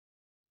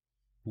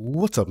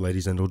What's up,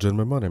 ladies and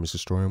gentlemen? My name is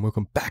Destroyer, and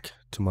welcome back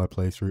to my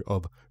playthrough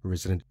of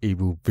Resident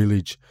Evil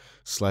Village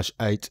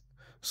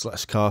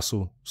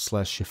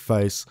 /8/castle/your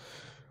face.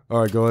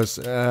 Alright guys,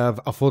 I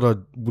thought I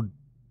would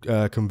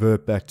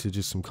convert back to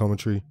just some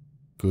commentary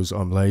because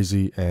I'm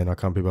lazy and I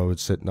can't be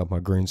bothered setting up my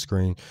green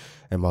screen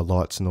and my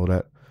lights and all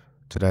that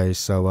today.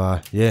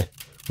 So yeah,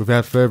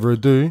 without further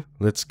ado,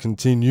 let's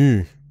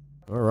continue.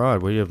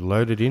 Alright, we have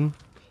loaded in.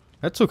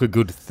 That took a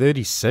good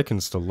 30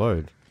 seconds to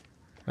load.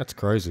 That's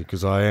crazy,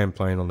 because I am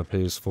playing on the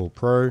PS4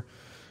 Pro.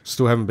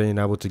 Still haven't been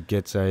able to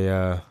get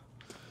a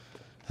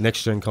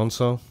next-gen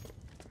console.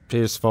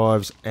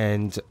 PS5s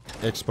and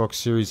Xbox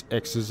Series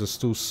X's are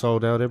still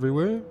sold out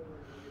everywhere.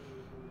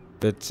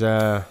 But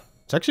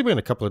it's actually been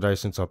a couple of days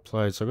since I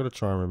played, so I've got to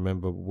try and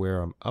remember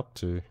where I'm up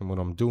to and what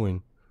I'm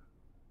doing.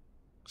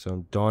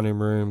 So dining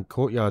room,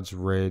 courtyard's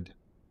red.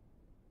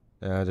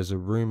 There's a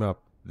room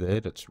up there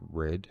that's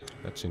red.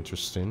 That's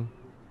interesting.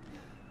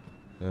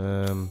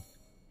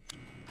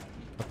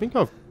 I think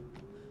I've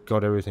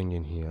got everything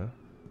in here.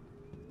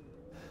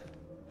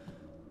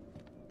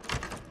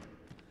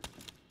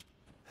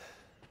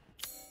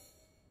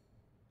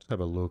 Let's have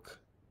a look.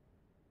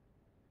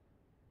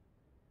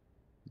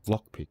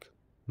 Lockpick.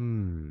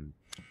 I'm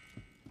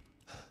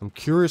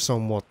curious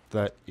on what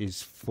that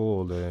is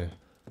for there.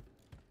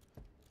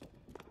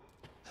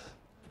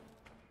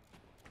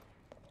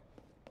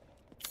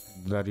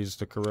 That is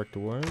the correct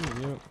way,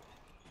 yep.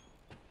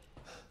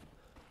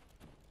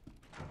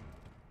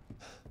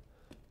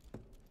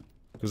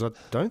 Because I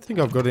don't think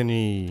I've got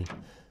any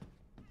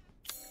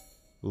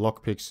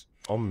lockpicks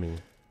on me.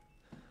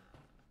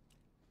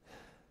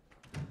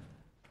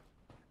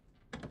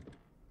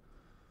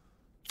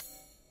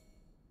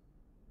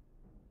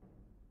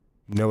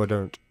 No, I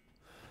don't.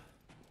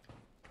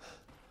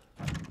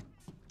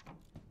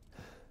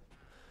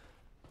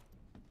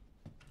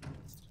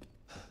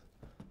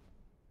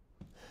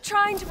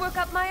 Trying to work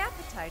up my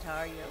appetite,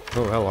 are you?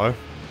 Oh, hello.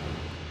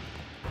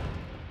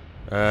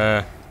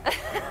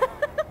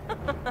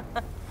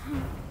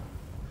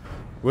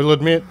 Will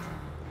admit,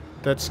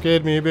 that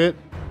scared me a bit.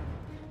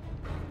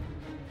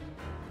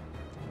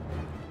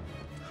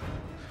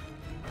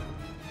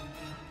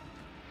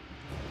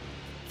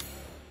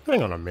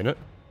 Hang on a minute.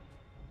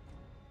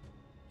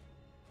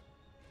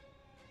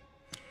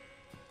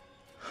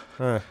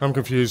 I'm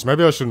confused.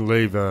 Maybe I shouldn't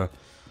leave a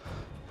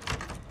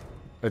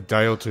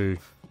day or two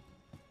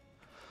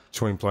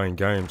between playing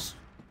games.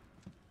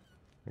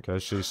 Okay,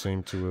 she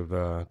seemed to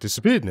have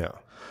disappeared now,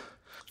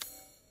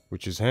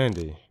 which is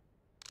handy.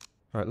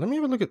 Alright, let me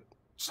have a look at...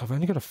 So I've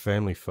only got a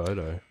family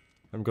photo. I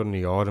haven't got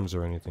any items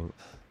or anything.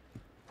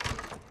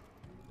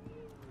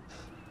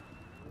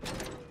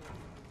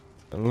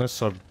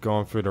 Unless I've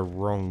gone through the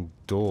wrong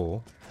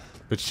door.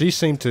 But she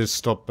seemed to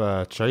stop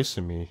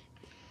chasing me,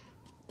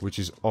 which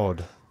is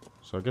odd.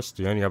 So I guess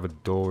the only other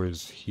door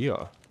is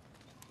here.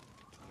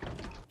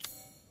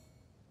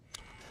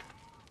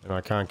 And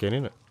I can't get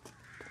in it.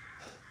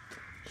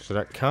 So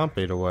that can't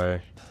be the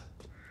way.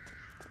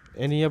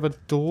 Any other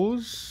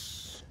doors?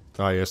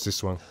 Ah, yes,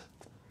 this one.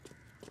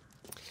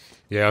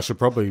 Yeah, I should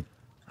probably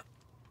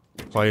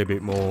play a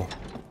bit more.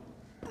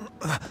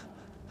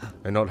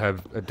 And not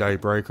have a day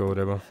break or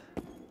whatever.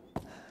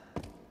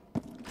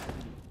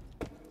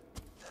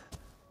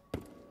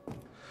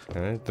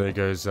 Okay, there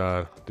goes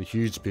the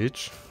huge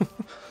bitch.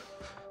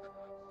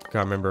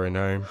 Can't remember her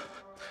name.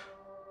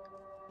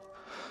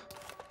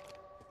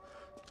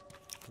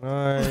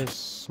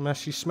 Nice.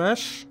 Smashy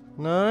smash?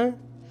 No?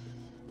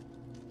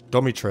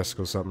 Domitresk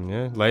or something,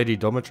 yeah? Lady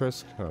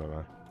Domitresk? I don't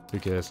know. Who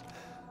cares?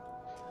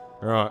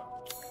 Alright.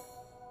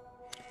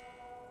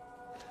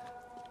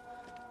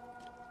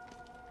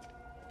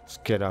 Let's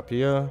get up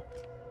here.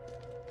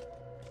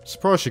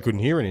 Surprised she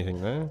couldn't hear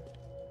anything there.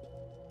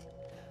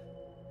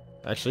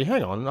 Actually,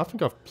 hang on. I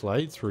think I've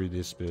played through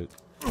this bit.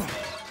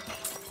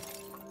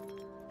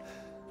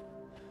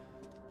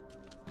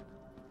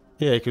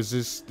 Yeah, because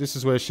this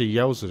is where she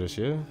yells at us,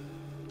 yeah?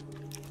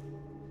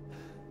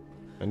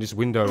 And this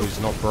window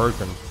is not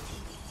broken.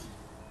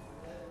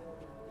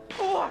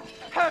 What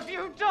have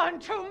you done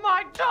to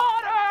my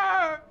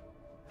daughter?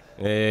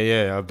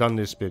 Yeah, I've done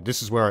this bit.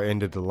 This is where I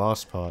ended the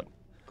last part.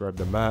 Grab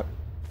the map.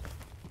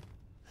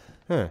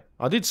 Huh.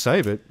 I did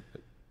save it,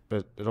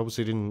 but it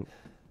obviously didn't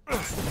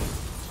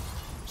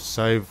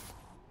save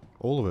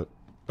all of it.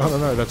 I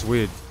don't know, that's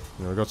weird.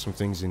 You know, I got some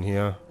things in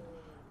here.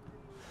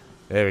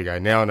 There we go.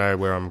 Now I know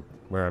where I'm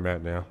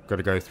at now. Got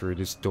to go through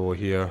this door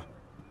here.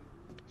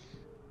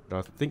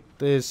 I think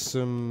there's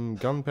some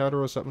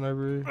gunpowder or something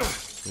over here.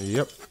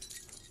 Yep.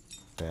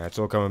 Yeah, it's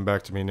all coming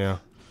back to me now.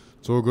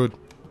 It's all good.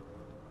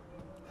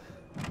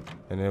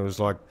 And there was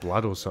like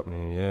blood or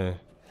something here, yeah.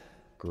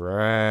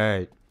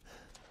 Great.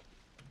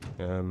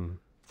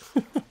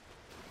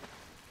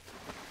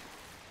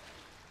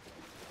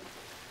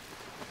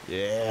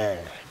 Yeah.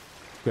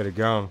 Better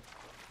go.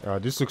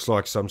 This looks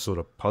like some sort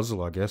of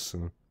puzzle, I guess,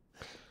 and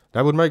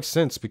that would make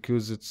sense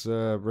because it's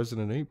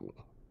Resident Evil.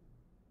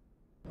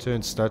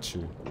 Turn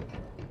statue.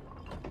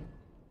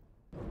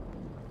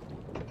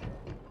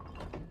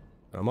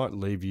 I might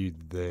leave you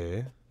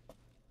there.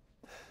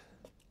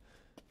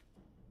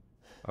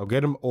 I'll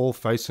get them all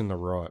facing the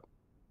right.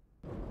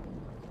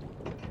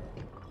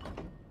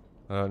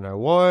 I don't know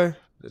why.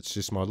 It's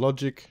just my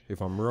logic.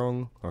 If I'm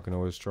wrong, I can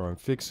always try and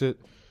fix it.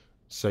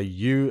 So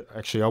you...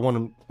 Actually, I want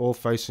them all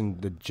facing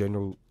the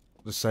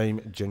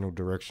same general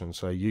direction.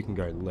 So you can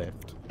go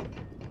left.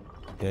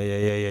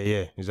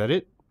 Yeah. Is that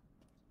it?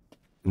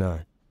 No.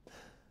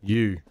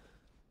 You.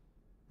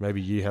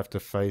 Maybe you have to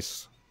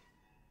face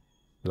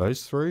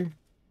those three?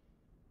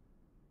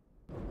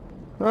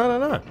 I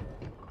don't know.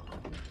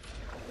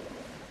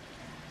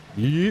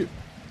 You.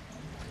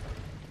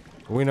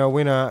 Winner,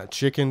 winner,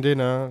 chicken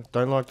dinner.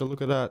 Don't like the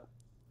look of that.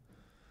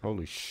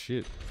 Holy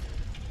shit.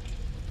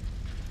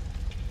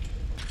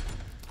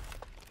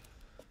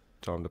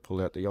 Time to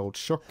pull out the old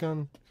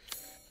shotgun.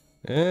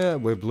 Yeah,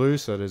 we're blue,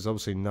 so there's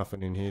obviously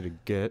nothing in here to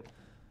get.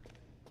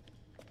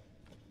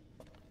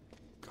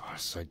 God,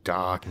 it's so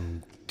dark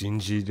and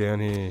dingy down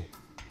here.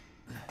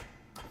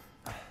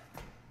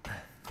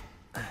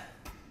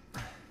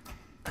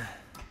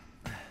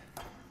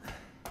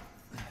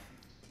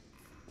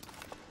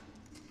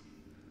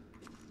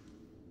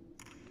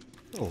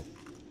 Oh.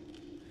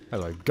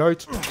 Hello,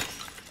 goat.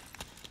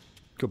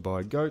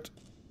 Goodbye, goat.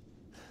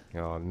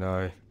 Oh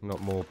no,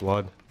 not more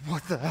blood.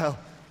 What the hell?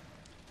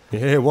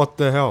 Yeah, what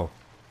the hell?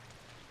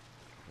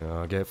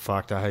 Oh, get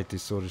fucked. I hate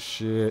this sort of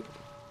shit.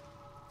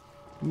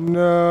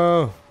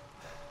 No.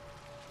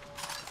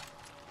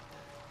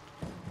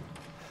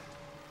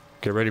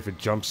 Get ready for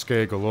jump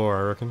scare galore,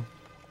 I reckon.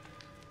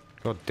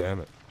 God damn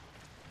it.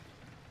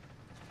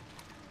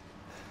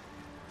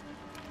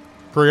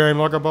 Pre-aim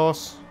like a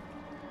boss.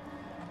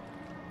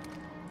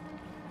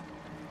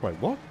 Wait,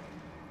 what?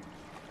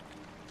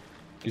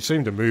 He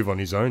seemed to move on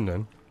his own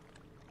then.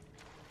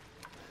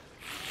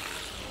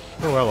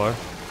 Oh, hello.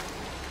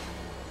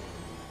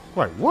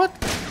 Wait, what?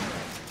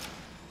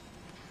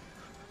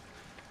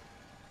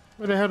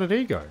 Where the hell did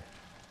he go?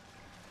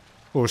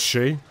 Or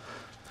she?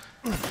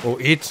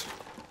 Or it?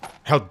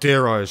 How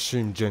dare I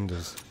assume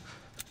genders?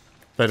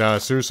 But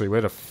seriously,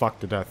 where the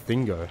fuck did that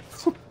thing go?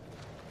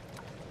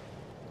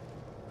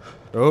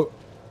 Oh.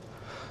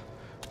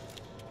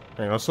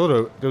 Hang on, I saw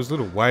there was a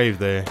little wave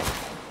there.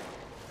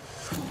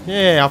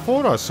 Yeah, I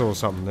thought I saw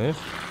something there.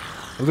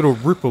 A little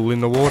ripple in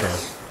the water.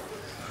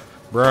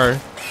 Bro.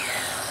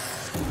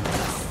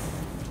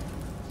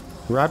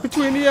 Right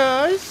between the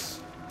eyes.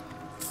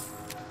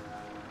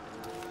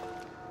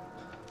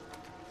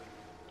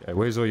 Okay,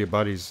 where's all your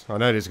buddies? I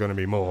know there's going to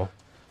be more.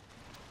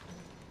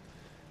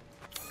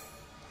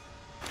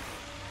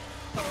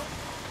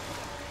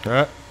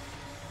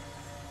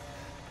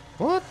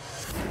 What?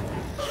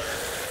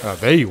 Oh,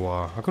 there you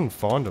are. I couldn't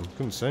find him.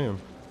 Couldn't see him.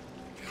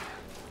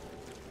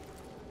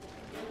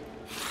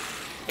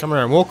 Come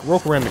around.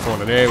 Walk around the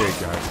corner. There we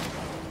go.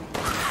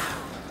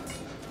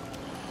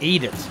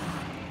 Eat it.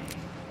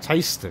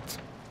 Taste it.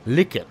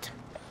 Lick it.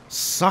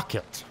 Suck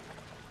it.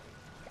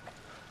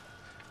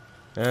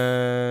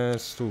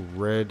 Still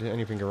red.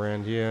 Anything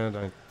around here?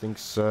 Don't think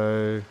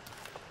so.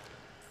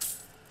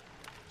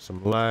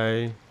 Some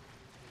lay.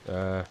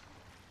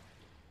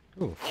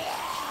 Ooh.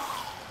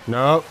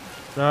 No.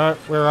 No.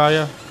 Where are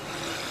you?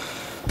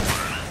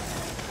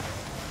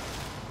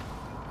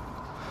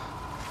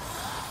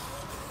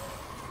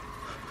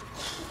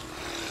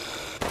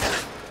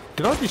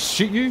 Did I just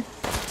shoot you?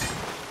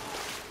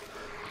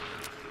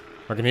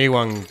 I can hear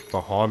one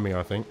behind me,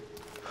 I think.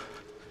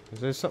 Is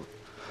there something?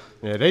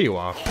 Yeah, there you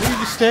are. What are you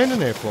just standing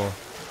there for?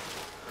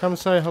 Come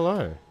say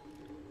hello.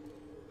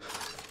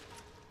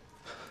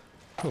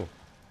 Cool.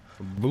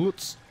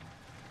 Bullets?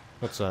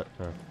 What's that?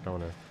 No,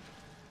 don't want to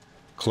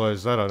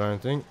close that, I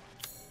don't think.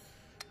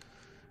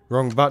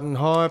 Wrong button,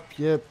 hype.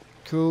 Yep,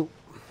 cool.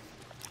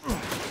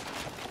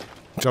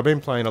 So I've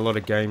been playing a lot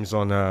of games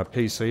on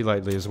PC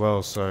lately as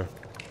well, so...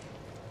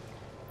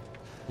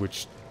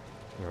 Which...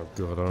 Oh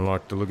god, I don't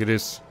like the look of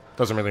this.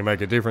 Doesn't really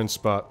make a difference,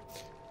 but...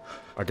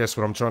 I guess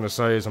what I'm trying to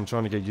say is I'm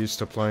trying to get used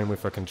to playing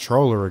with a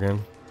controller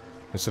again.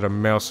 Instead of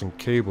mouse and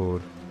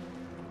keyboard.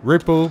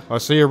 Ripple! I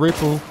see a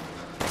ripple!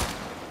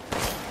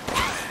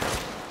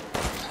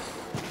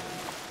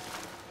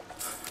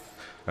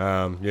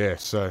 Yeah,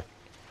 so...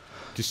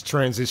 Just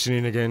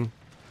transitioning again.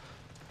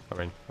 I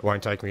mean, it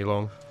won't take me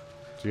long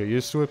to get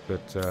used to it,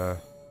 but...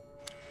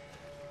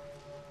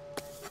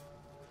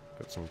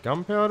 Got some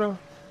gunpowder.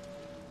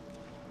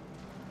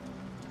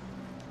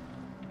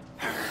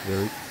 There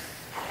we...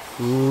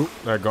 Ooh,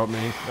 that got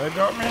me. That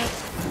got me!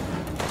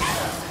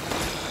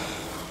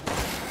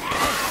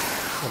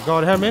 Oh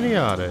god, how many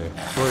are there?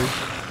 3.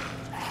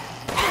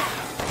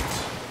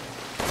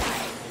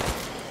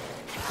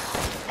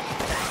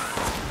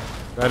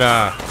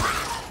 That,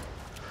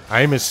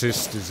 aim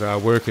assist is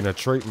working a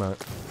treat, mate.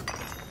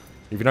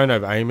 If you don't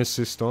have aim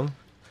assist on,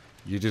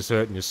 you're just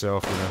hurting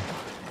yourself, you know.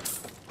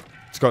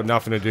 It's got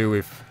nothing to do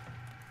with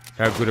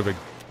how good of a...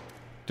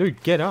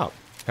 Dude, get up!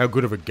 How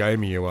good of a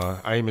gamer you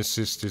are. Aim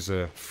assist is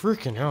a...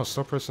 Freaking hell,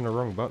 stop pressing the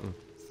wrong button.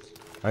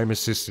 Aim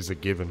assist is a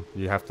given.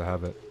 You have to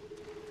have it.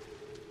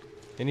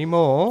 Any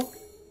more?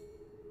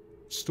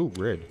 Still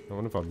red. I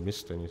wonder if I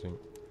missed anything.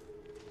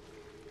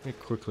 Let me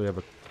quickly have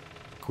a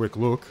quick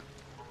look.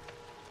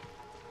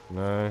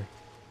 No.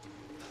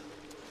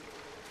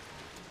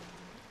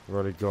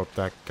 Already got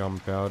that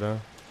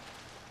gunpowder.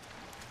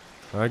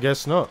 I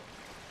guess not.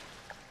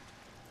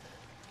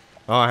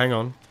 Oh, hang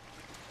on.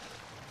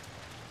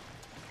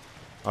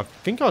 I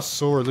think I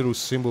saw a little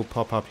symbol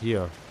pop up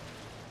here.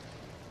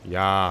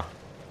 Yeah.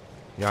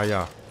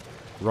 Yeah.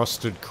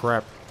 Rusted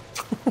crap.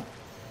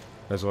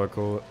 That's what I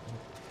call it.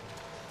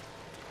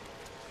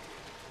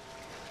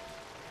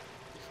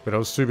 But I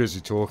was too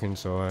busy talking,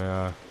 so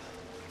I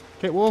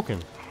kept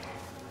walking.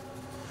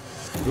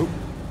 Oop.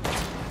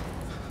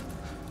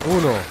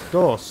 Uno,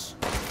 dos,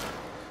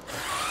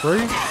 3,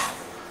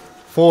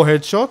 4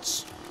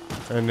 headshots,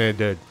 and they're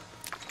dead.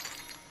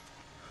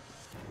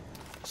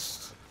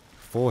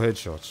 4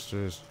 headshots,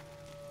 jeez.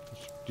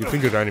 You'd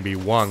think it'd only be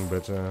 1,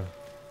 but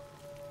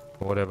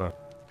whatever.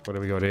 What do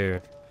we got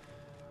here?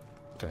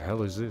 What the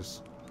hell is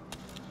this?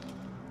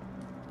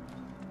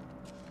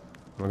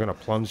 Am I gonna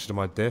plunge to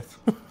my death?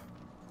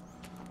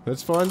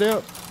 Let's find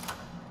out.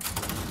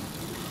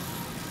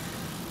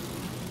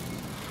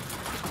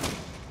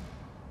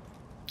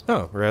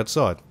 Oh, we're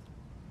outside.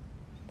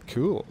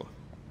 Cool.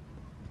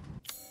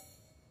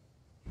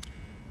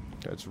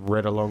 It's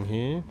red along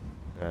here.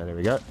 There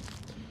we go.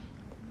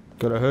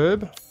 Got a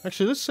herb.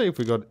 Actually, let's see if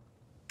we got...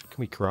 Can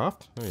we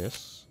craft? Oh,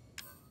 yes.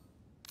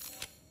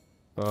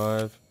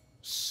 5,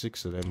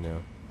 6 of them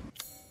now.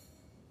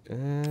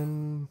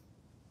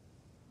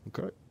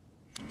 Okay.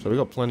 So we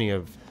got plenty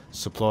of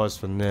supplies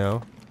for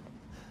now.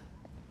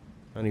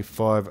 Only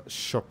 5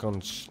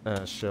 shotgun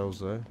shells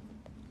though.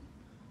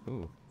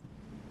 Ooh.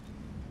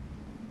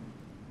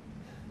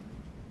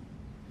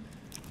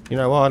 You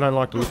know what? I don't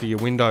like to look at your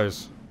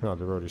windows. Oh,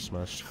 they're already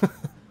smashed.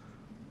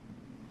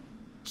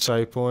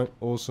 Save point,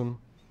 awesome.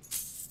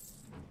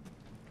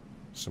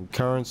 Some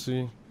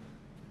currency.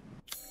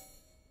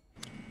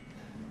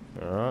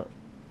 Alright.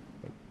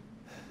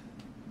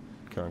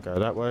 Can't go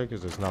that way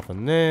because there's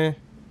nothing there.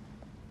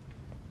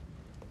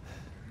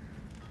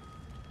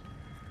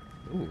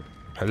 Ooh.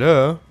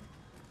 Hello?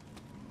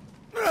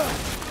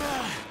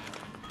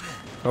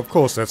 Of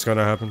course that's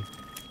gonna happen.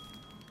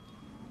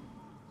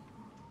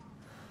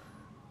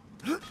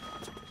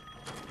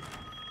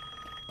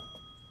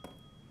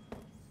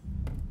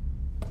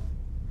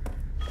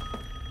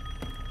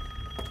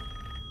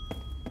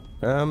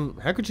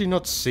 How could you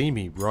not see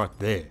me right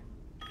there?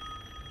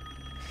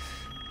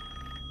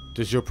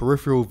 Does your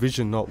peripheral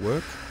vision not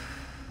work?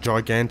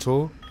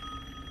 Gigantor?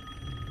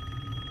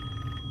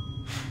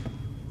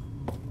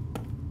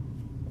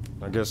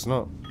 I guess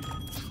not.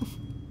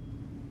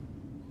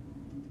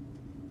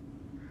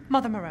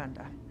 Mother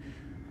Miranda,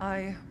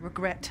 I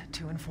regret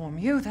to inform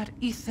you that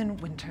Ethan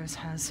Winters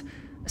has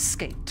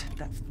escaped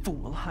that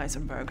fool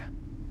Heisenberg.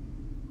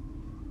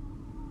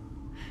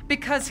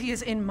 Because he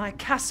is in my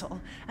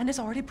castle and has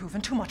already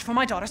proven too much for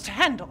my daughters to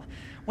handle.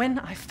 When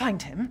I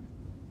find him...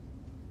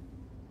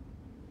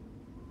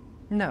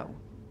 No,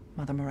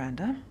 Mother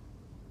Miranda.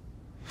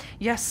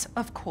 Yes,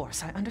 of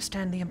course, I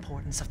understand the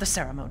importance of the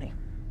ceremony.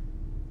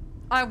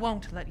 I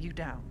won't let you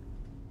down.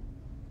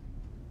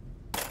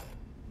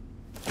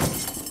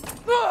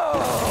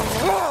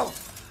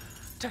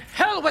 To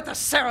hell with the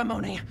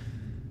ceremony!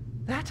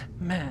 That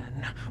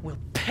man will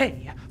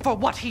pay for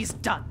what he's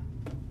done.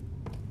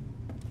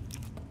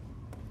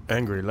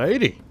 Angry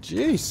lady.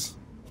 Jeez.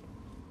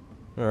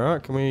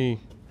 Alright, can we...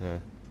 Yeah.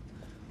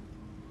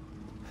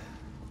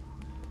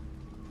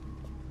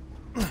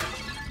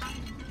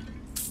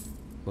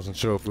 Wasn't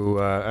sure if we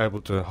were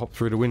able to hop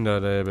through the window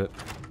there, but...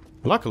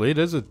 Luckily,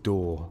 there's a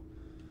door.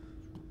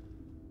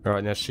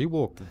 Alright, now she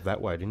walked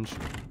that way, didn't she?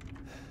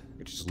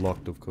 Which is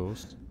locked, of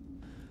course.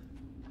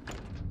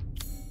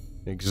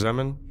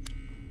 Examine.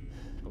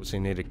 Obviously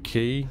need a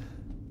key.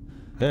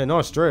 Yeah,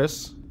 nice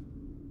dress.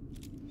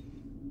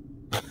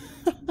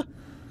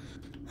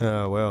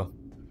 Oh, well.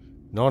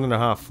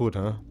 9.5 foot,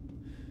 huh?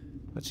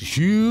 That's a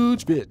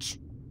huge bitch.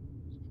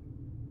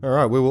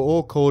 Alright, we were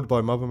all called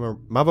by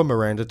Mother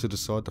Miranda to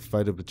decide the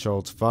fate of the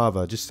child's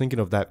father. Just thinking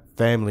of that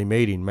family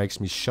meeting makes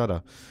me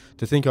shudder.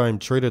 To think I am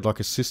treated like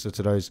a sister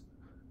to those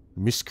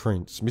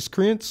miscreants.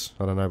 Miscreants?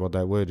 I don't know what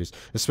that word is.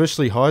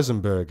 Especially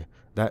Heisenberg.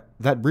 That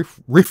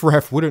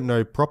riffraff wouldn't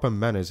know proper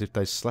manners if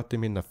they slapped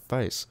him in the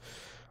face.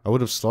 I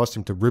would have sliced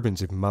him to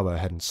ribbons if Mother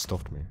hadn't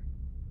stopped me.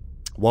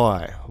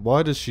 Why?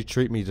 Why does she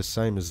treat me the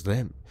same as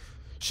them?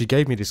 She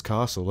gave me this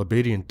castle,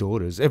 obedient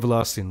daughters,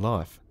 everlasting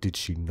life. Did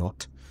she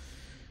not?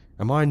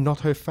 Am I not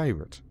her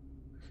favourite?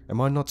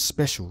 Am I not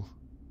special?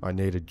 I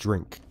need a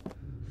drink.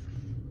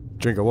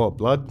 Drink of what?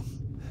 Blood?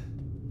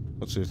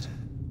 What's this?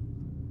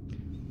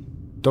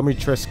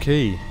 Domitress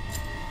key.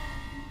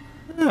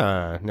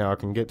 Ah, now I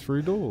can get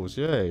through doors.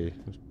 Yay.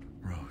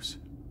 Rose,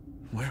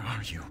 where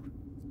are you?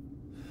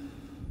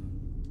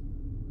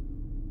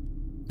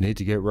 Need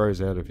to get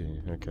Rose out of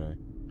here. Okay.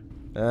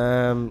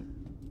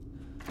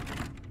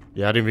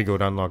 Yeah, I didn't think it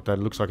would unlock that.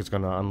 It looks like it's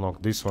going to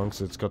unlock this one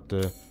because it's got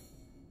the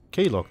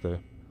key lock there.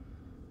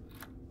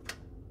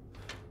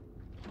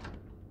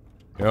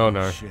 Oh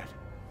no. Shit.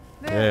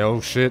 Yeah,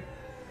 oh shit.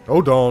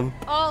 Hold on.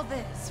 All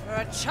this for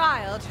a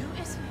child who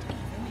isn't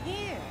even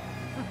here.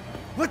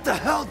 What the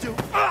hell do...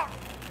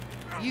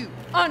 You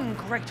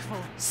ungrateful,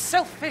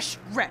 selfish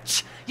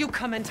wretch! You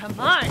come into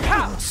my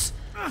house!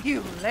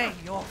 You lay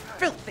your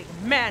filthy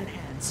man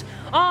hands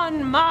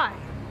on my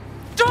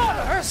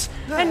daughters!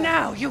 And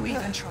now you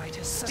even try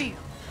to steal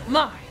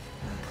my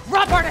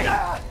property!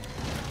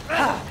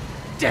 How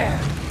dare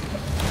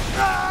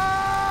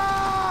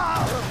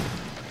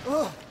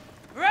you!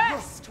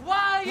 Rest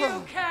while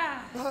you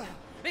can!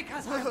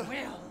 Because I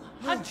will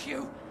hunt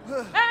you!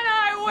 And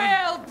I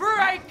will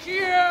break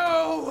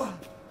you!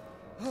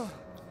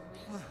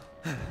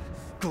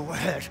 Go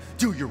ahead,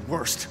 do your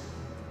worst.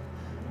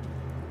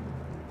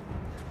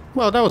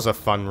 Well, that was a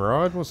fun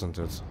ride, wasn't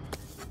it?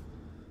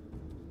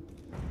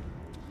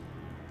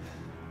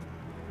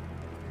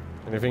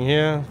 Anything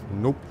here?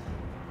 Nope.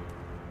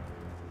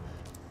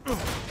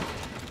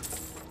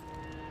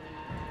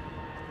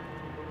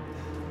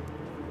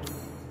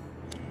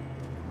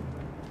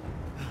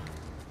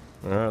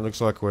 Alright,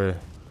 looks like we're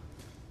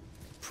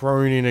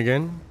prone in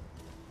again.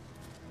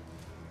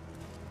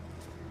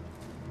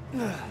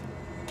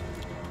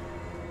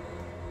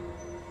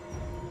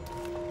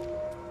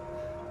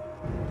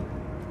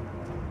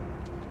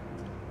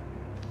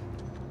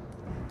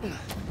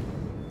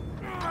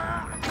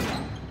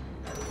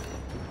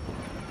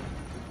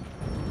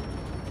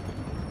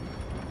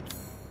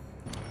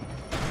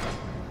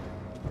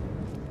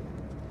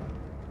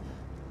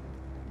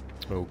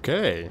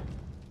 Okay.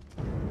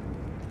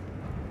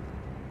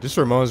 This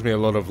reminds me a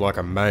lot of like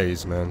a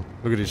maze, man.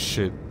 Look at this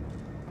shit.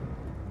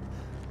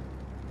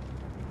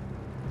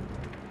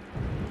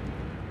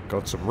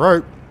 Got some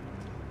rope.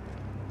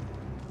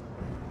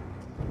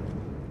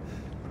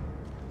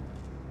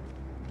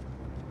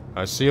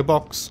 I see a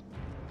box.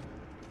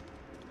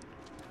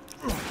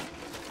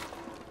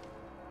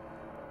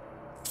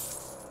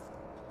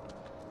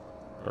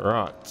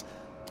 Alright.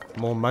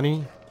 More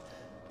money.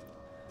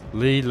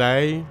 Lee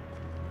Lay.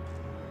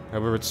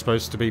 However it's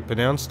supposed to be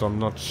pronounced, I'm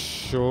not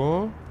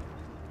sure.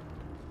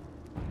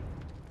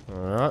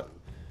 Alright.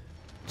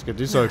 Let's get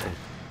this open.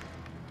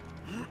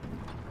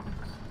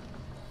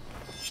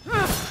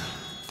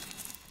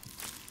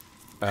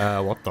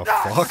 What the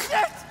fuck?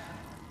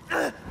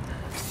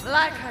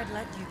 Like I'd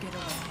let you get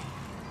away.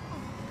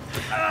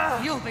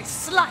 You'll be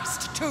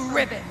sliced to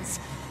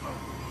ribbons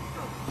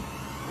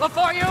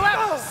before you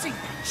ever see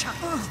that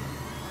child.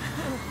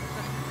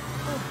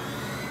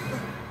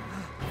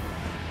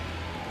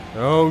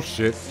 Oh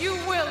shit. You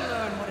will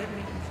learn what it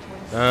means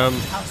to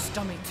House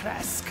Dummy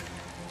Trask.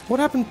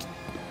 What happened?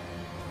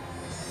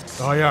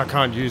 Oh yeah, I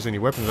can't use any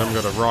weapons. I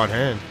haven't got a right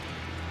hand.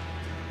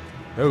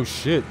 Oh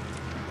shit.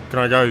 Can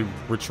I go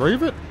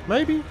retrieve it?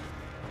 Maybe?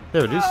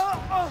 There it is.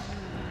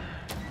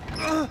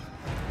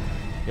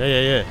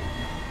 Yeah.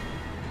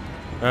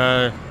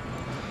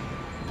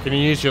 Can you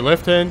use your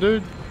left hand,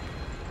 dude?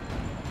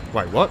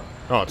 Wait, what?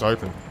 Oh, it's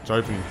open. It's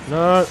open.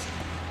 No.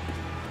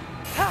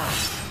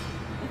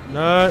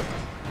 No.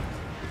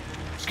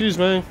 Excuse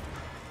me.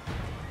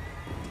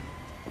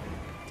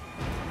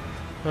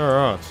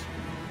 Alright.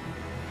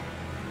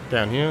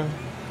 Down here.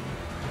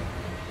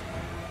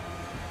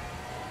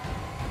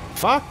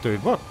 Fuck,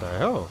 dude, what the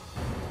hell?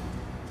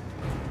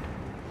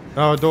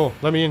 Oh, a door.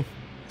 Let me in.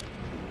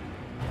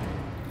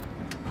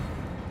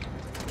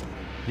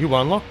 You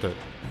unlocked it.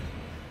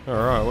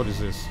 Alright, what is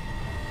this?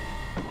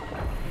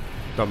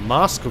 The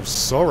Mask of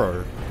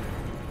Sorrow.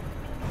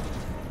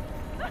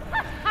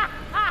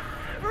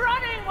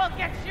 Running will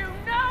get you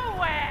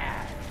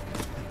nowhere!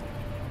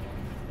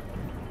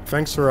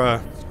 Thanks for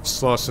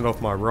slicing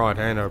off my right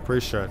hand, I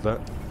appreciate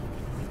that.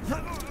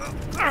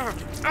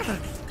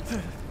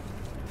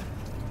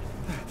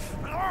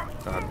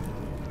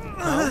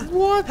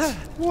 What?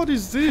 What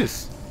is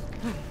this?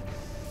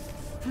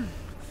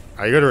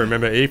 Oh, you gotta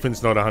remember,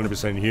 Ethan's not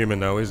 100% human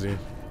though, is he?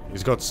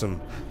 He's got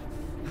some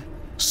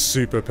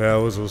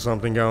superpowers or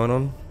something going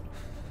on.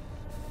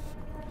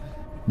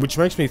 Which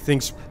makes me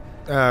think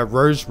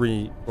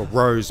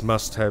Rose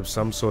must have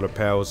some sort of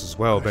powers as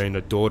well, being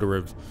the daughter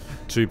of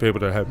two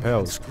people that have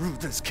powers. Screw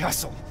this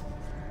castle.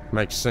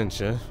 Makes sense,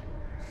 yeah?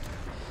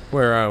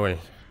 Where are we?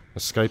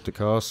 Escape the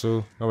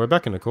castle. Oh, we're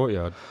back in the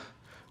courtyard.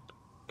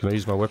 Can I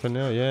use my weapon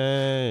now?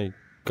 Yay!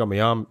 Got my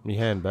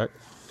hand back.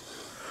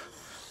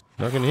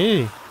 I can hear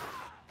you.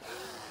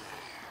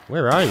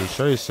 Where are you?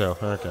 Show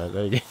yourself. Okay,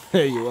 there you go.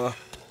 There you are.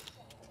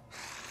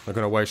 I'm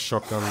gonna waste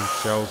shotgun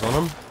shells on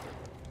them.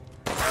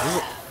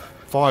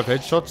 5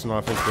 headshots and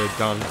I think they're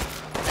done.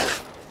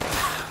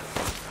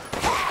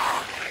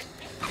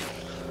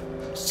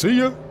 See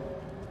ya!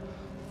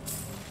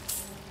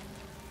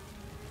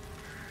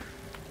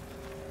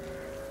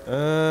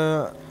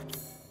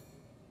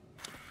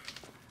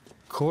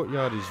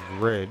 Courtyard is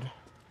red.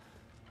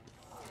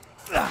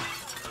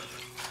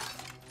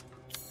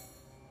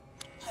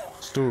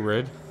 Still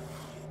red.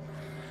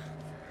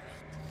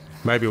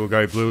 Maybe we'll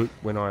go blue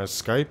when I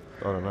escape.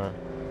 I don't know.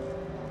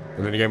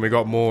 And then again, we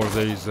got more of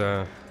these.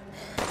 I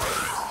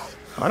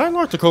don't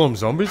like to call them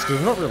zombies because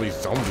they're not really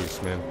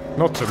zombies, man.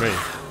 Not to me.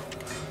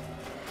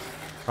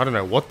 I don't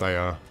know what they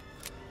are.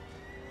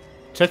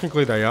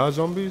 Technically they are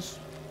zombies,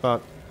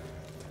 but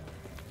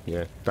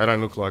yeah, they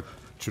don't look like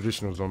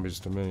traditional zombies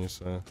to me,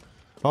 so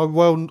I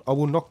will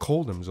not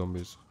call them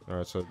zombies.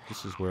 Alright, so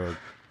this is where I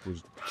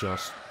was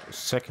just a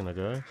second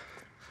ago.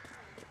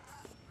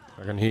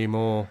 I can hear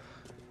more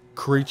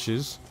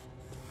creatures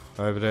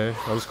over there.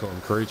 I'll just call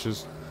them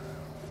creatures.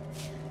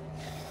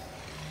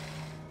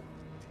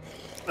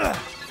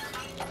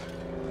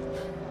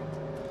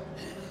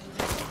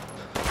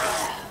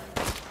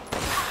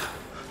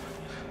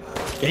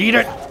 Eat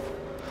it!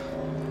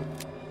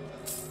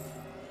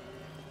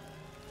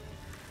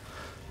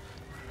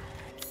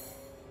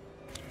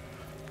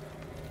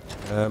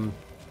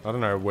 I don't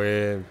know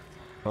where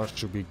I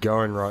should be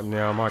going right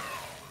now. I might...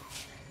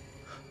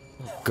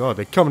 Oh god,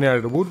 they're coming out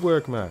of the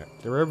woodwork, mate.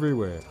 They're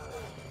everywhere.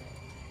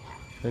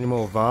 Any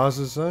more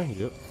vases, though?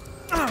 Yep.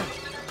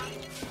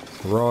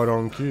 Right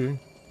on cue.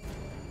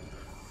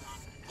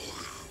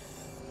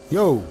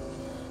 Yo!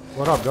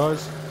 What up,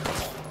 guys?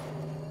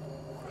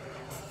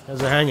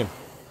 How's it hanging?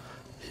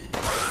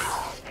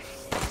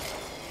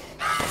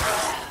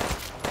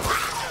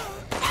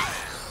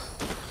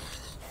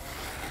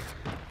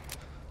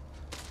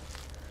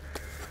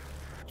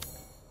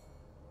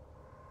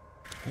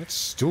 It's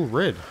still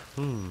red.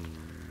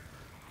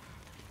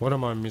 What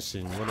am I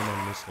missing? What am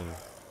I missing?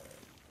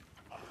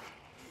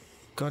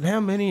 God, how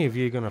many of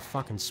you are gonna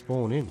fucking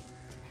spawn in?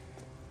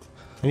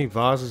 Any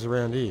vases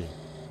around here?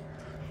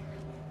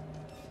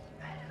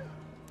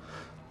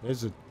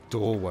 There's a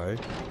doorway.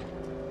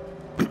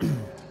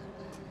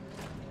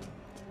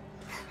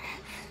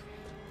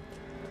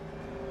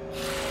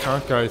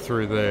 Can't go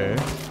through there.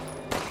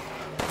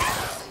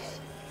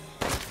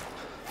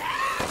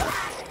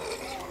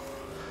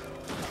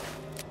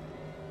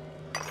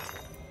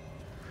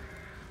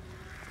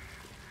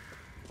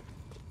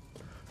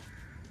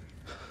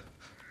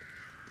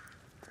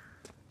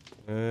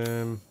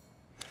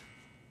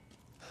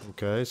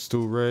 Okay,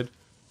 still red.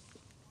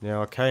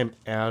 Now I came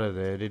out of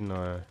there, didn't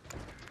I?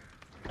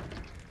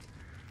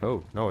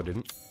 Oh, no I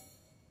didn't.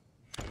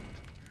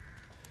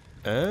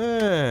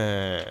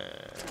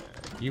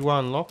 You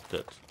unlocked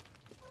it.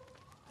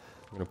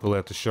 I'm gonna pull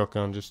out the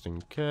shotgun just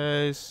in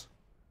case.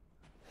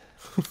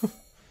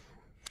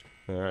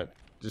 Alright,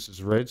 this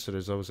is red, so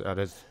there's obviously... Oh,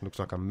 that looks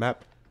like a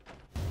map.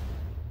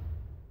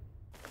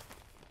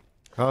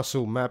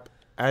 Castle map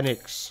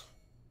annex.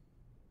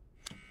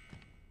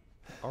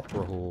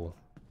 Opera hall.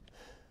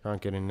 Can't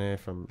get in there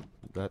from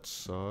that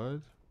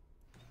side.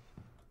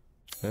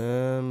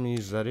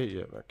 Is that it?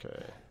 Yep,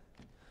 okay.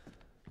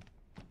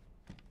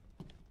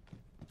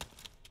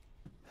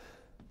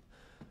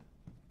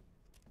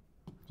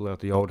 Pull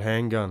out the old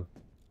handgun.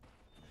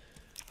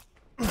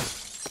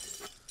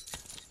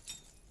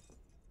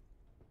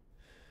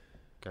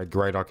 Okay,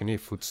 great, I can hear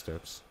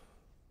footsteps.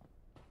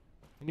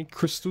 Any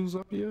crystals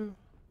up here?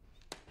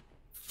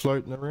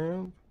 Floating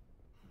around?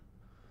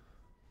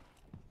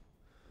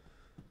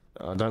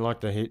 I don't like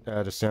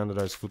the sound of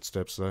those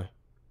footsteps though.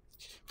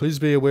 Please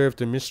be aware if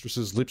the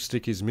mistress's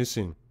lipstick is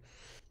missing.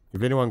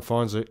 If anyone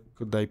finds it,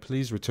 could they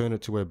please return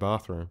it to her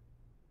bathroom?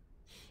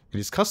 It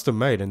is custom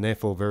made and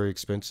therefore very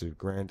expensive.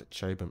 Grand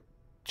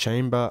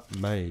chamber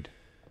made.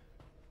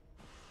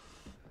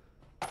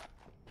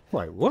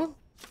 Wait, what?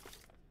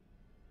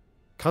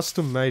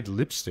 Custom made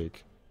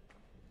lipstick?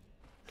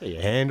 Get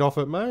your hand off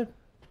it, mate.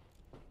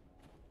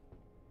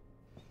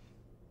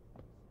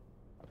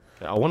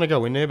 I want to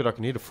go in there, but I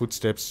can hear the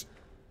footsteps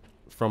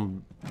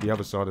from the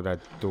other side of that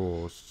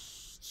door.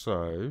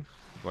 So,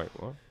 wait,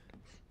 what?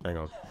 Hang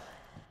on.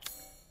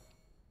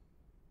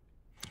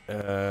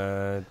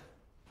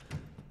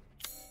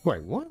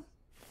 Wait, what?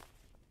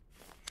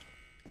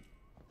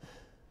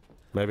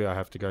 Maybe I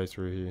have to go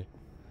through here.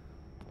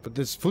 But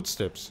there's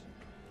footsteps.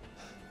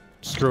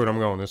 Screw it, I'm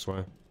going this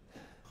way.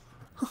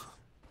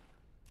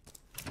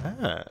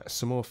 Ah,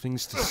 some more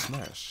things to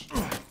smash.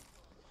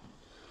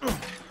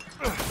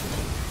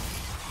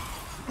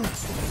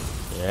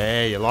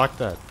 Yeah, you like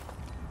that.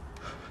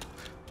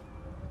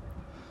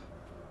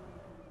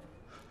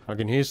 I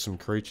can hear some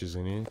creatures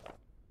in here.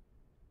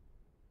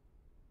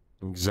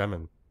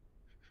 Examine.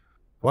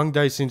 1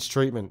 day since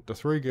treatment, the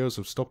 3 girls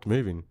have stopped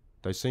moving.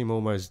 They seem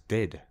almost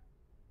dead.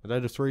 Are they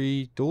the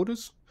 3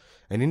 daughters?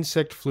 An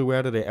insect flew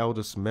out of their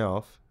eldest's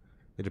mouth.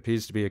 It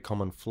appears to be a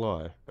common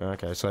fly.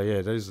 Okay, so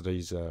yeah, these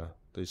are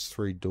these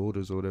 3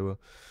 daughters or whatever.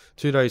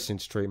 2 days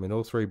since treatment,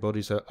 all 3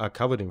 bodies are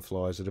covered in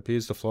flies. It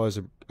appears the flies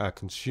are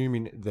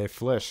consuming their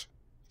flesh.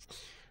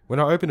 When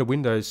I opened the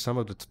windows, some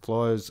of the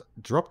flies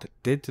dropped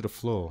dead to the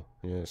floor.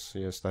 Yes,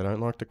 they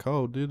don't like the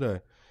cold, do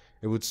they?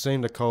 It would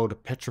seem the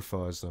cold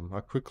petrifies them. I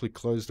quickly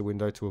closed the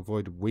window to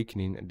avoid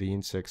weakening the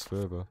insects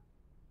further.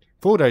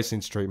 4 days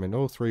since treatment,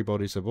 all 3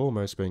 bodies have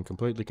almost been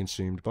completely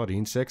consumed by the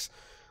insects.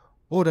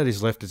 All that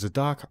is left is a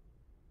dark...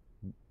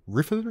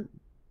 Riffer?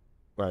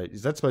 Wait,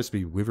 is that supposed to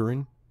be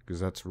withering? Because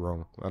that's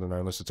wrong. I don't know,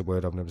 unless it's a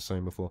word I've never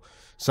seen before.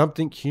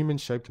 Something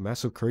human-shaped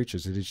massive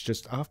creatures. It is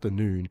just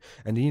afternoon,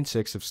 and the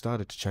insects have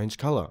started to change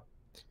colour.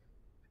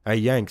 Hey,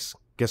 Yanks,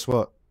 guess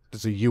what?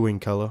 There's a U in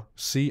colour.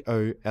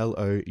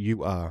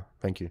 C-O-L-O-U-R.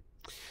 Thank you.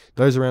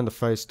 Those around the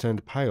face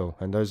turned pale,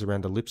 and those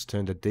around the lips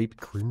turned a deep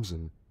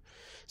crimson.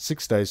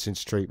 6 days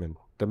since treatment.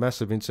 The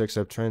massive insects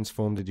have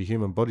transformed into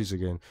human bodies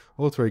again.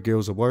 All 3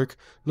 girls awoke,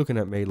 looking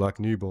at me like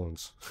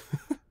newborns.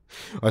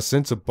 I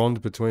sense a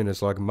bond between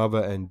us like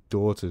mother and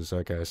daughters.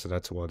 Okay, so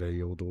that's why they're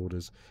your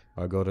daughters.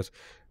 I got it.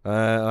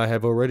 I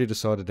have already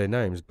decided their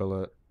names.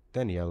 Bella,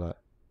 Daniela,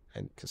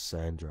 and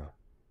Cassandra.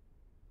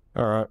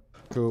 Alright,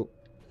 cool.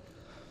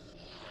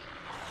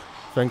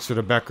 Thanks for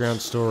the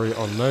background story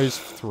on those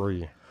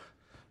 3.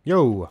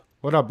 Yo,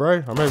 what up,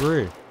 bro? I'm over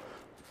here.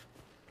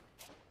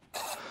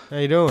 How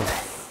you doing?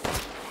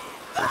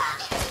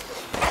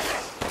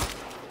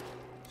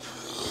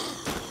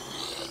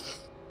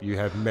 You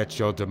have met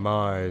your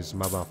demise,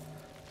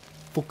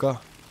 motherfucker.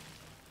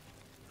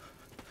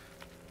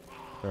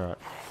 Alright.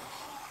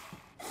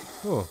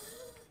 Oh.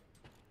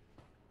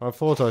 I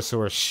thought I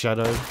saw a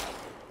shadow.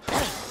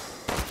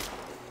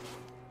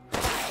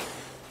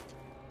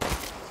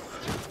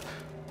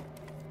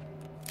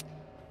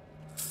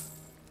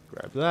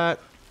 Grab that.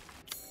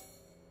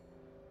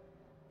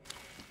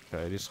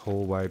 Okay, this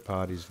hallway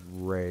part is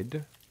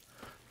red.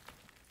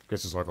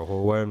 Guess it's like a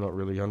hallway, I'm not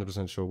really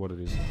 100% sure what it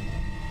is.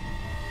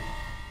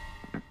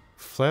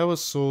 Flower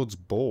Swords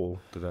Ball,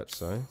 did that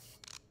say?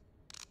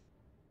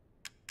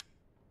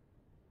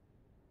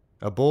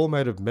 A ball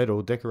made of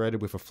metal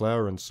decorated with a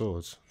flower and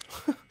swords.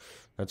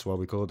 That's why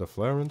we call it a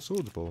Flower and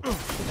Swords Ball.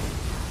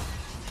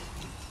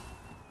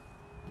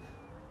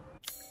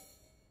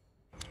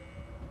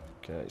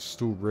 Okay,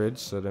 still red,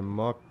 so there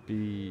might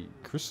be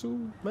crystal,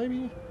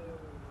 maybe?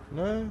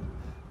 No?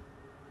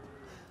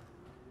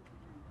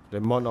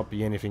 There might not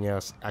be anything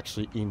else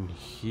actually in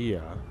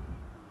here.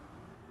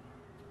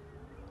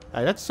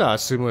 Hey, that's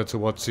similar to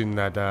what's in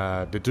that,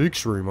 the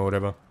Duke's room or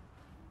whatever.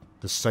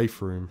 The safe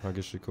room, I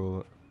guess you call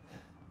it.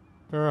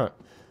 Alright.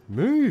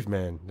 Move,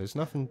 man. There's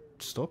nothing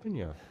stopping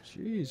you.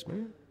 Jeez,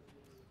 man.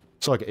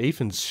 It's like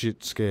Ethan's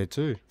shit scared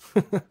too.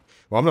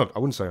 Well, I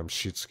wouldn't say I'm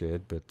shit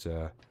scared, but,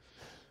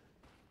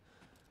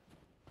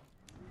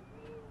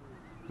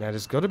 now,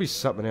 there's got to be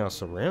something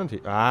else around here.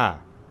 Ah,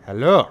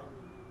 hello.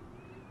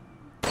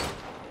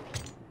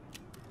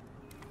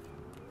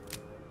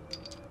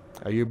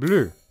 Are you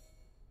blue?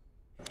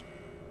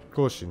 Of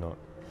course you're not.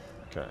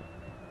 Okay.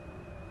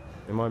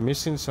 Am I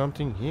missing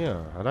something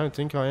here? I don't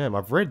think I am.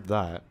 I've read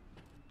that.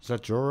 Is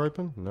that drawer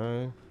open?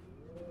 No.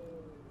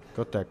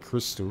 Got that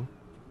crystal.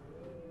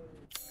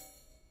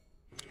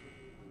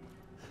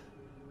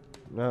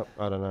 Nope,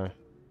 I don't know.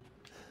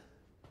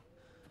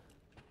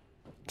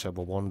 Let's have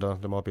a wander.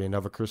 There might be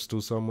another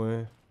crystal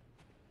somewhere.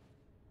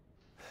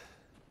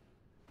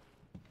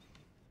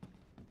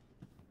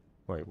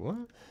 Wait,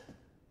 what?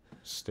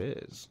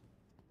 Stairs.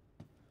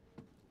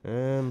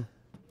 Oh,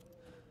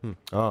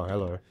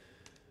 hello.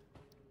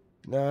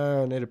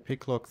 No, I need a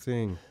picklock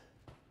thing.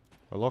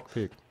 A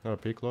lockpick. Not a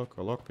picklock,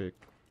 a lockpick.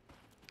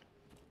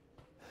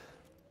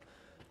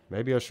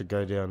 Maybe I should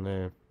go down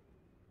there.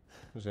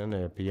 What's down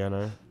there? A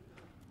piano.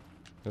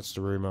 That's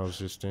the room I was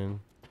just in.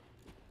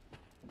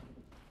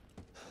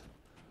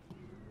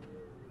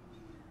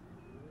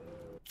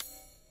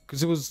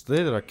 Because it was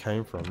there that I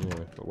came from, yeah.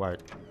 But wait.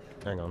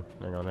 Hang on.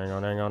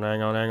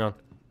 Hang on.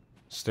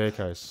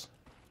 Staircase.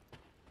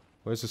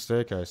 Where's the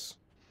staircase?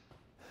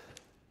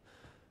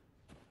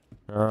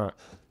 Alright.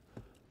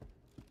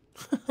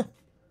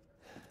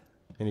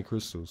 Any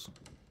crystals?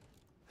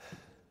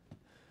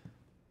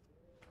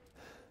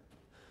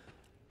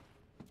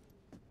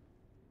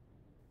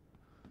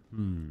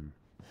 Can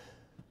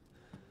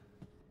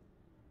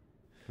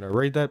I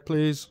read that,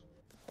 please?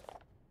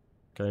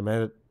 Okay,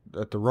 made it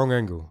at the wrong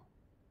angle.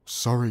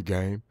 Sorry,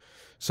 game.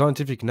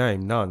 Scientific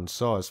name, none.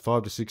 Size,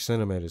 5 to 6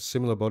 centimeters.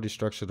 Similar body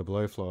structure to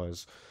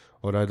blowflies.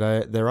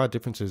 Although there are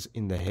differences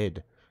in the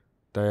head.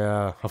 They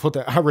are...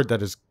 I read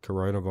that as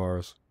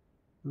coronavirus.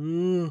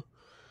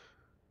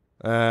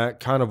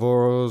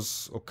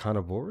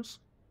 Carnivores?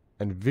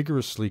 And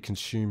vigorously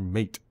consume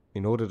meat.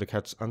 In order to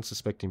catch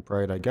unsuspecting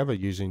prey, they gather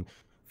using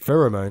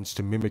pheromones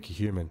to mimic a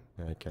human.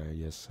 Okay,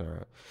 yes,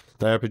 alright.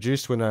 They are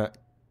produced when a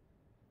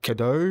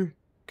cadou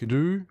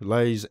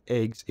lays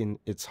eggs in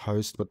its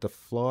host, but the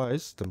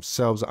flies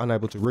themselves are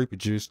unable to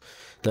reproduce.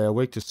 They are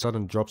weak to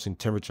sudden drops in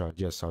temperature.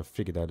 Yes, I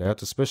figured that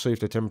out, especially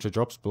if the temperature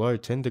drops below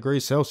 10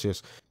 degrees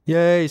Celsius.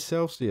 Yay,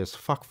 Celsius.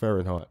 Fuck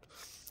Fahrenheit.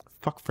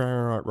 Fuck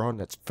Fahrenheit, Ron.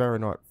 That's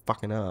Fahrenheit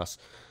fucking ass.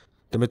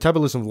 The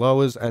metabolism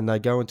lowers and they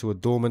go into a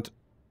dormant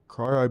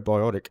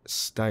cryobiotic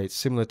state,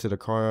 similar to the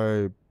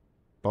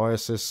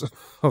cryobiosis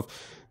of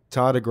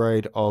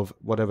tardigrade of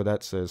whatever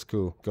that says.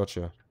 Cool,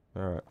 gotcha.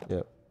 Alright,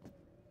 yep.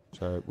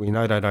 So, we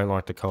know they don't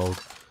like the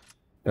cold.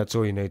 That's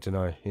all you need to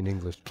know in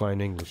English, plain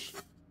English.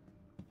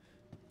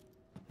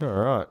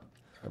 Alright.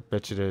 I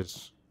bet you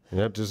there's...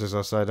 Yep, just as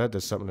I say that,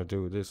 there's something to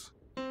do with this.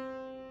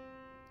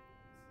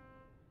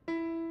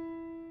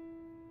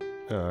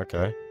 Oh,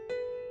 okay.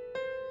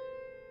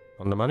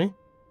 On the money?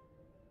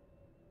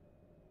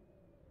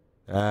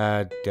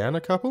 Down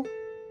a couple?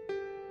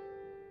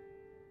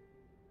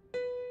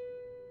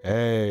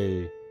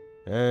 Hey.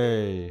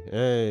 Hey,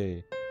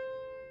 hey.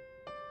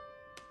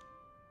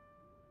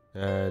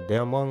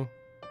 Down one,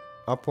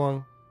 up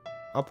one,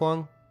 up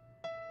one.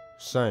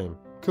 Same.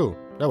 Cool.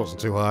 That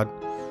wasn't too hard.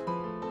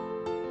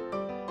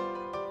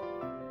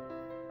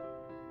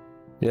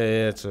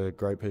 Yeah, it's a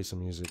great piece of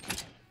music.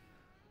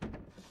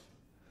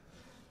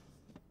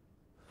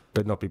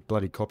 Better not be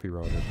bloody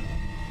copyrighted.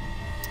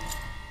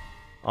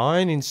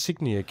 Iron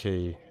insignia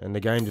key, and the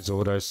game does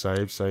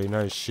auto-save, so you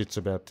know shit's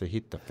about to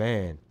hit the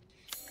fan.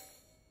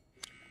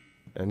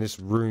 And this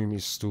room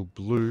is still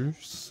blue,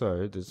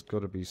 so there's got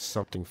to be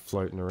something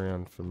floating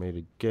around for me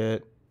to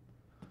get.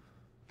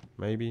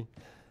 Maybe.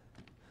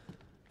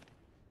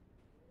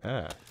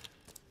 Ah.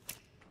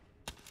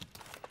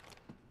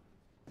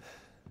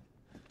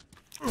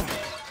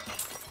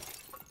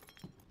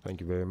 Thank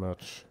you very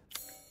much.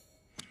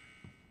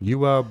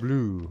 You are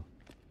blue.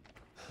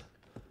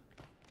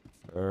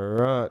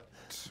 Alright.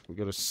 We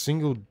got a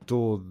single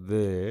door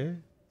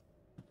there.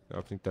 I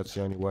think that's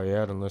the only way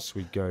out unless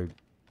we go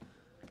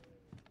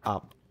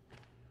up.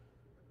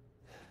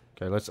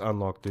 Okay, let's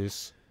unlock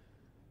this.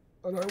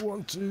 I don't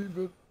want to,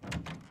 but...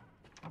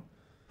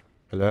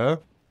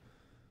 Hello?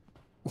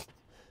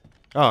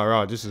 Oh,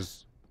 right, this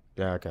is...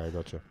 Yeah, okay,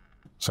 gotcha.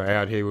 So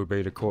out here would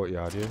be the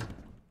courtyard, yeah?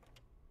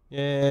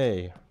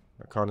 Yay!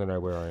 I kinda know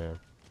where I am.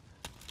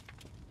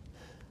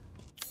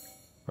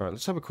 Alright,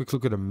 let's have a quick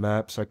look at the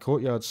map. So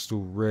courtyard's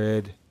still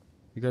red.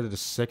 We go to the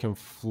second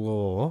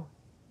floor.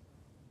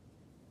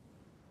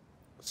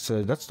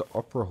 So that's the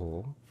opera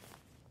hall.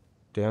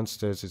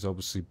 Downstairs is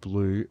obviously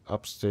blue.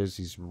 Upstairs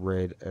is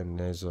red, and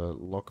there's a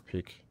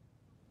lockpick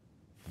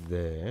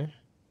there.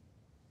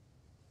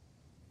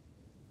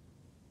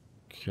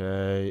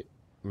 Okay,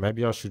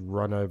 maybe I should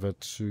run over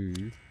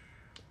to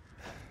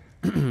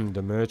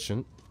the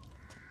merchant.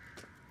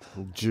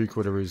 Duke,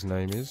 whatever his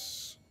name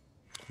is.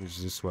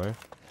 Is this way.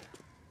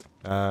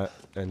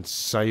 And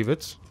save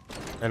it.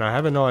 And I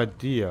have an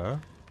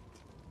idea.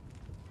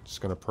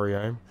 Just gonna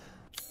pre-aim.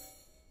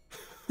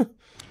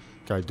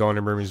 Okay,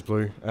 dining room is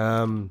blue.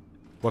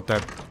 What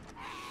that...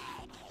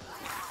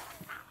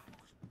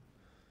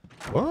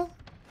 What?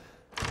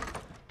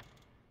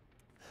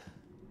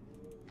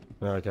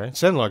 Okay,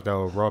 sounded like they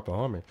were right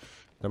behind me.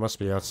 They must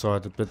be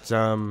outside, but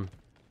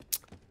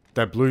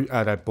that blue,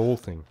 that ball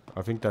thing.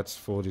 I think that's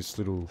for this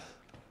little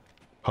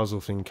puzzle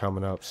thing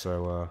coming up.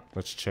 So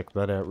let's check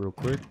that out real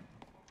quick.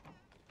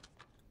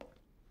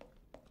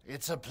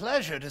 It's a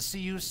pleasure to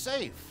see you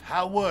safe.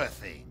 How were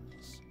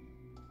things?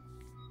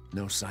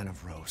 No sign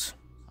of Rose.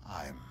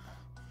 I'm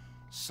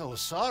so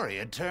sorry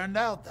it turned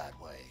out that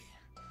way.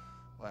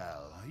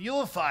 Well,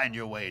 you'll find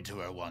your way to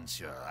her once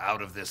you're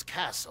out of this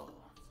castle.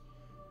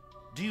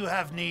 Do you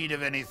have need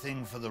of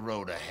anything for the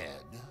road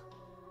ahead?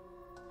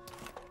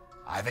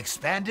 I've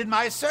expanded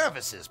my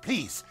services.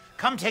 Please,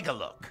 come take a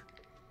look.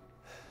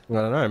 I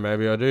don't know.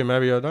 Maybe I do.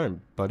 Maybe I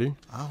don't, buddy.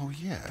 Oh,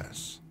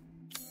 yes.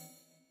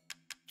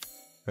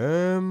 Get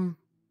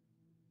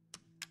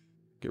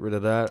rid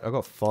of that. I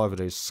got 5 of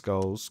these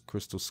skulls,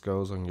 crystal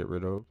skulls. I can get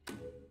rid of.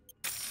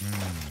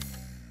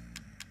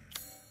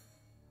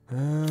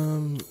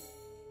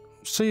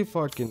 See if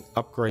I can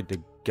upgrade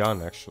the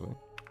gun. Actually,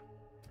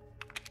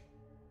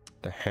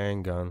 the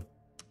handgun.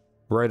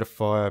 Rate of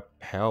fire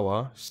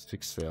power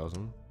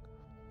 6,000.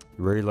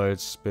 Reload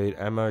speed,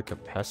 ammo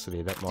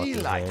capacity. That might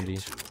be handy.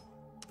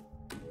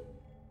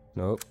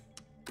 Nope.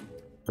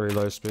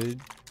 Reload speed.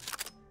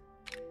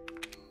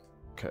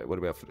 Okay, what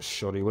about for the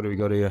shotty? What do we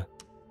got here?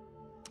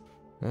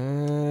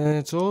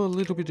 It's all a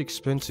little bit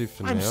expensive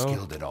for now. I'm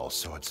skilled at all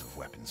sorts of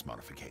weapons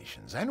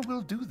modifications, and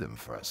will do them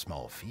for a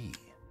small fee.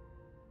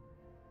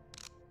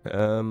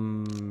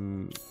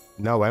 No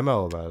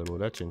ammo available.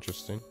 That's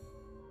interesting.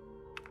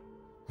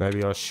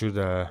 Maybe I should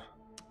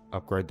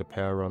upgrade the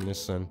power on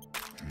this then.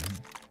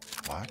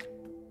 What?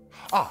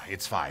 Ah,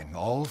 it's fine.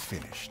 All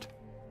finished.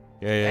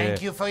 Yeah.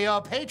 Thank you for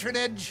your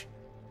patronage.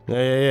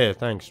 Yeah.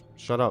 Thanks.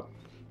 Shut up.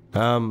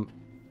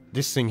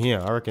 This thing here,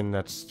 I reckon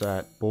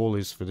that ball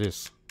is for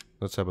this.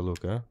 Let's have a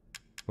look, huh?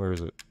 Where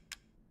is it?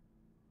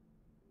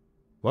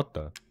 What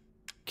the?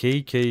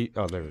 Key.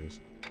 Oh, there it is.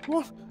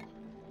 What?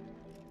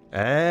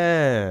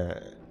 Ah.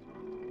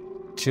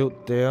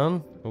 Tilt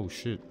down. Oh,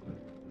 shit.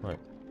 Right.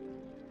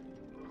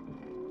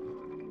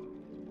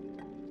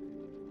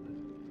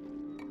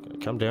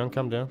 Okay, come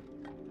down.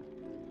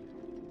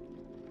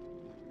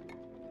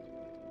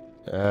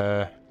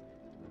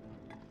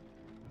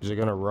 Is it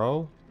gonna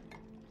roll?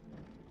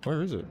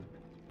 Where is it?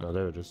 Oh,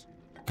 there it is.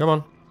 Come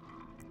on.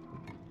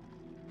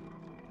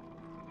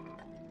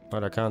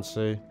 But I can't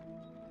see.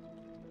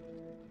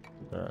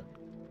 Alright.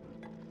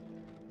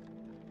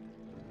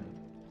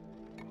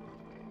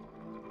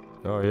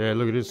 Oh yeah,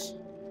 look at this.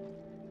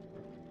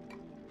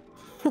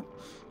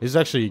 It's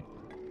actually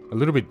a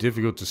little bit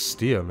difficult to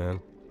steer, man.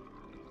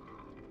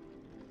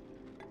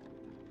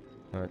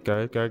 Alright,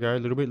 go. A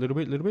little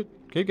bit.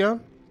 Keep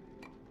going.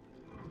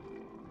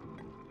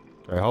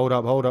 Okay, hold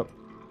up.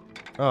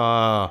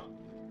 Ah,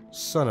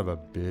 son of a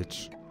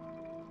bitch.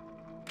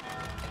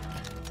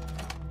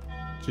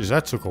 Jeez,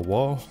 that took a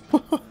while.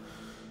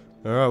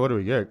 Alright, what do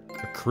we get?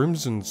 A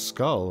crimson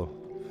skull.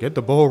 Get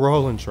the ball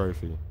rolling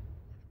trophy.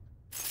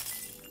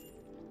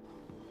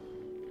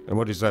 And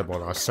what is that?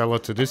 What, I sell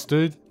it to this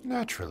dude?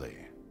 Naturally.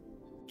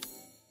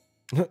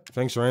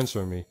 Thanks for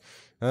answering me.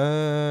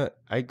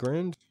 8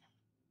 grand?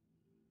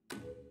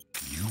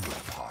 You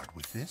will part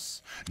with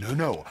this?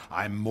 No,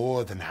 I'm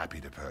more than happy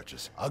to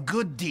purchase. A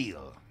good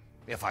deal,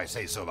 if I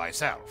say so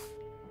myself.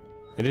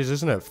 It is,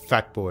 isn't it,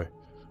 fat boy?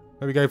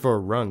 Maybe go for a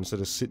run instead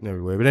of sitting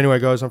everywhere. But anyway,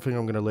 guys, I think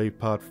I'm going to leave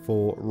part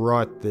 4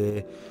 right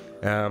there.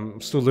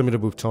 Still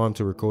limited with time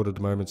to record at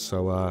the moment,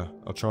 so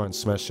I'll try and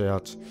smash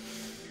out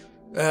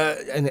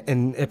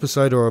an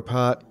episode or a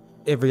part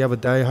every other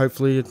day,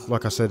 hopefully.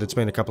 Like I said, it's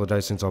been a couple of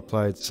days since I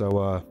played,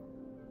 so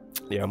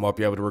yeah, I might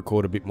be able to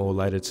record a bit more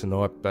later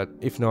tonight, but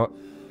if not,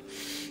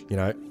 you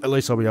know, at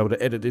least I'll be able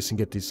to edit this and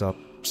get this up,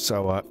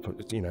 so,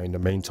 you know, in the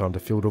meantime to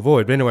fill the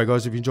void. But anyway,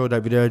 guys, if you enjoyed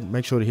that video,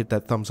 make sure to hit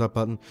that thumbs up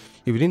button.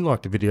 If you didn't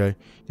like the video,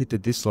 hit the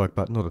dislike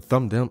button or the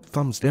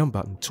thumbs down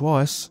button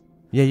twice.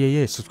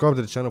 Yeah. Subscribe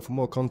to the channel for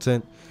more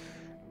content,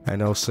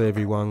 and I'll see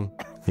everyone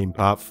in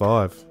part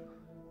 5.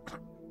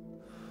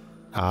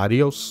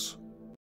 Adios.